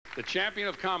The champion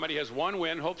of comedy has one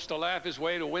win, hopes to laugh his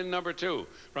way to win number 2.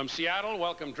 From Seattle,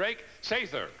 welcome Drake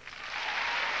Sather.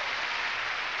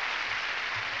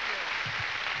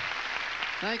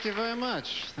 Thank you very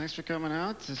much. Thanks for coming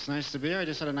out. It's nice to be here. I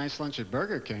just had a nice lunch at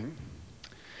Burger King.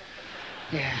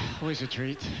 Yeah, always a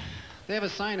treat. They have a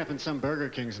sign up in some Burger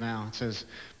Kings now. It says,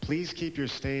 please keep your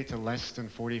stay to less than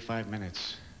 45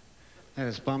 minutes. That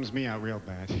just bums me out real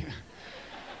bad.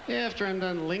 Yeah, after I'm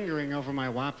done lingering over my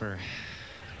Whopper.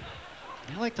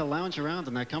 I like to lounge around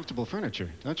in that comfortable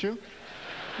furniture, don't you?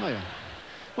 Oh, yeah.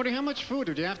 Wonder how much food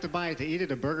would you have to buy to eat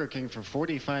at a Burger King for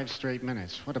 45 straight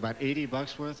minutes? What, about 80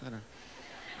 bucks worth? I don't know.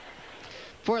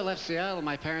 Before I left Seattle,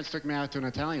 my parents took me out to an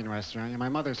Italian restaurant, and my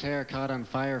mother's hair caught on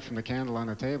fire from the candle on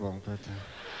the table, but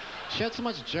she had so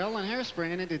much gel and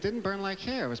hairspray in it, it didn't burn like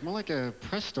hair. It was more like a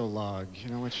Presto log, you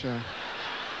know, which,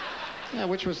 yeah,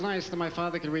 which was nice that my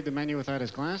father could read the menu without his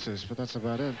glasses, but that's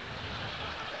about it.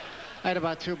 I had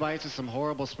about 2 bites of some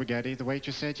horrible spaghetti. The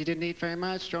waitress said, you didn't eat very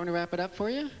much. Do you want me to wrap it up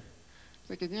for you? I was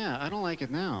thinking, yeah, I don't like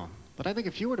it now. But I think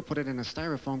if you were to put it in a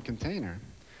styrofoam container,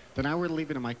 then I were to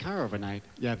leave it in my car overnight,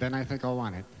 yeah, then I think I'll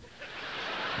want it.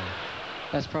 Yeah.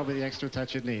 That's probably the extra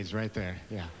touch it needs right there,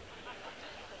 yeah.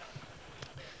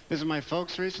 Visited my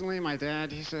folks recently. My dad,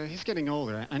 he's getting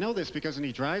older. I know this because when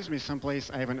he drives me someplace,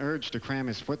 I have an urge to cram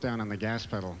his foot down on the gas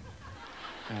pedal.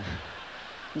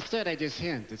 Instead, I just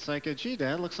hint. It's like, gee,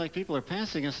 Dad, looks like people are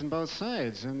passing us on both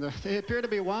sides, and they appear to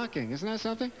be walking. Isn't that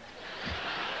something?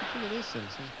 Look at these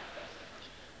things.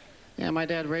 Yeah, my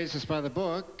dad raised us by the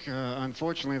book.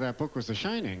 Unfortunately, that book was The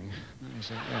Shining.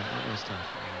 That was tough.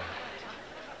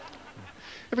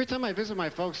 Every time I visit my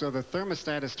folks, though, the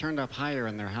thermostat is turned up higher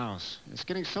in their house. It's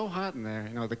getting so hot in there.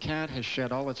 You know, the cat has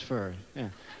shed all its fur. Yeah.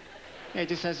 Yeah, he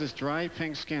just has this dry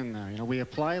pink skin now. You know, we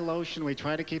apply lotion, we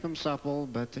try to keep him supple,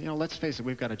 but, you know, let's face it,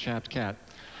 we've got a chapped cat.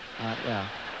 Yeah.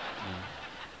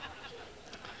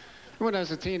 When I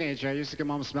was a teenager, I used to come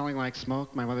home smelling like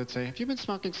smoke. My mother would say, have you been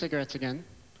smoking cigarettes again?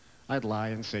 I'd lie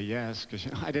and say yes, because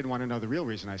you know, I didn't want to know the real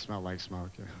reason I smelled like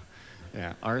smoke.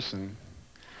 Yeah, arson.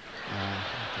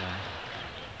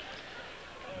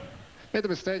 Made the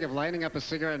mistake of lighting up a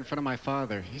cigarette in front of my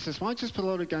father. He says, why don't you just put a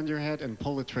loaded gun to your head and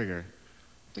pull the trigger?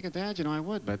 I'm thinking, Dad, you know, I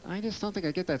would, but I just don't think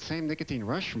I get that same nicotine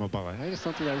rush from a bullet. I just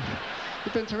don't think I would.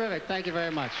 You've been terrific. Thank you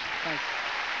very much. Thanks.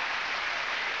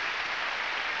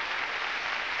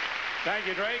 Thank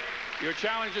you, Drake. Your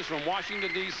challenge is from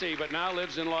Washington, D.C., but now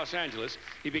lives in Los Angeles.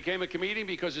 He became a comedian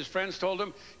because his friends told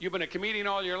him, you've been a comedian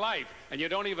all your life, and you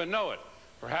don't even know it.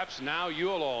 Perhaps now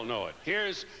you'll all know it.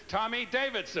 Here's Tommy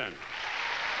Davidson.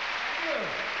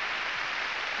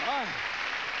 Have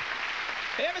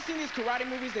you ever seen these karate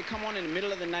movies that come on in the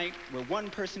middle of the night where one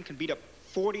person can beat up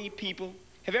 40 people?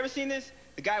 Have you ever seen this?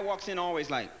 The guy walks in always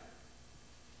like,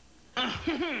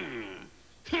 I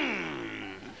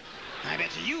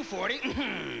bet you 40.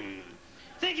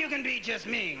 Think you can beat just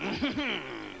me.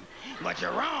 But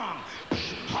you're wrong.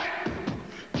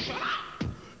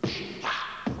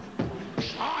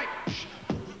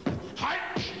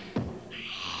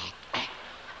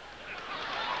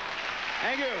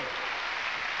 Thank you.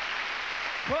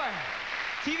 Boy,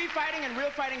 TV fighting and real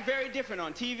fighting very different.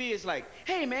 On TV, it's like,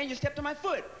 hey, man, you stepped on my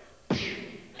foot.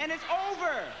 And it's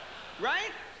over,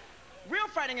 right? Real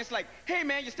fighting, it's like, hey,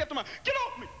 man, you stepped on my... Get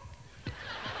off me!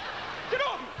 Get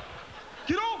off me!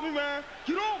 Get off me, man!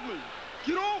 Get off me!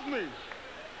 Get off me!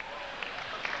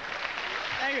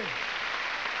 Thank you.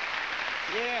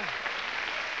 Yeah.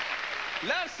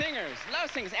 Love singers.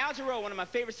 Love singers. Al Jarreau, one of my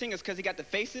favorite singers because he got the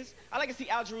faces. I like to see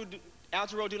Al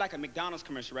Jarreau do like a McDonald's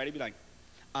commercial, right? He'd be like,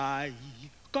 I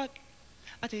got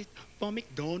a taste for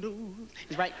McDonald's.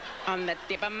 It's right on the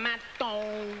tip of my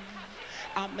tongue.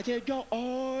 I'ma tell you,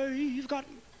 I've got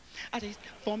a taste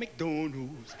for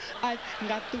McDonald's. I've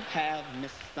got to have me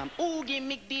some Oogie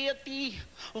McDilty.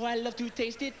 Oh, I love to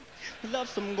taste it. Love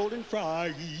some golden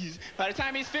fries. By the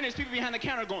time he's finished, people behind the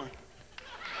counter going,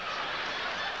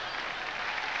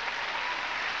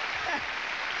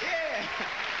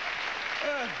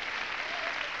 yeah.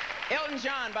 Elton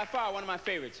John, by far one of my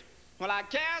favorites. Well, I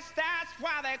guess that's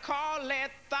why they call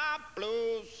it the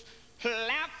blues.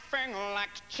 Laughing like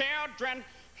children,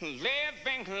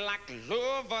 living like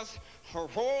lovers,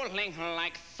 rolling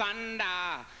like thunder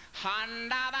under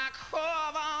the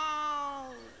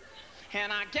covers.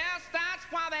 And I guess that's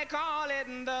why they call it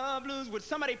the blues. Would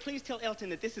somebody please tell Elton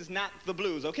that this is not the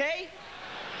blues, okay?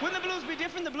 Wouldn't the blues be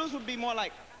different? The blues would be more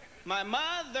like, my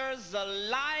mother's a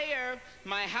liar,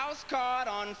 my house caught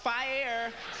on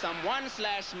fire, someone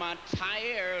slashed my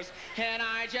tires, and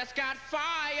I just got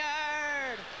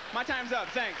fired. My time's up,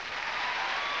 thanks.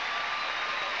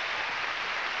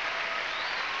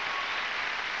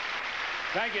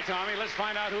 Thank you, Tommy. Let's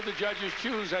find out who the judges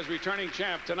choose as returning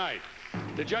champ tonight.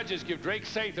 The judges give Drake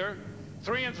Sather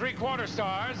 3 3/4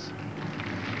 stars.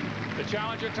 The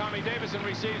challenger, Tommy Davisdon,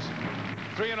 receives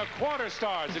 3 1/4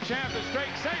 stars. The champ is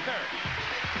Drake Sather.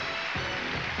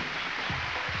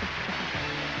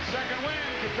 Second win.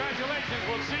 Congratulations.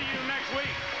 We'll see you next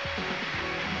week.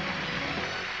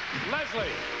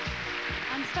 Leslie.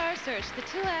 On Star Search, the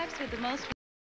 2 acts with the most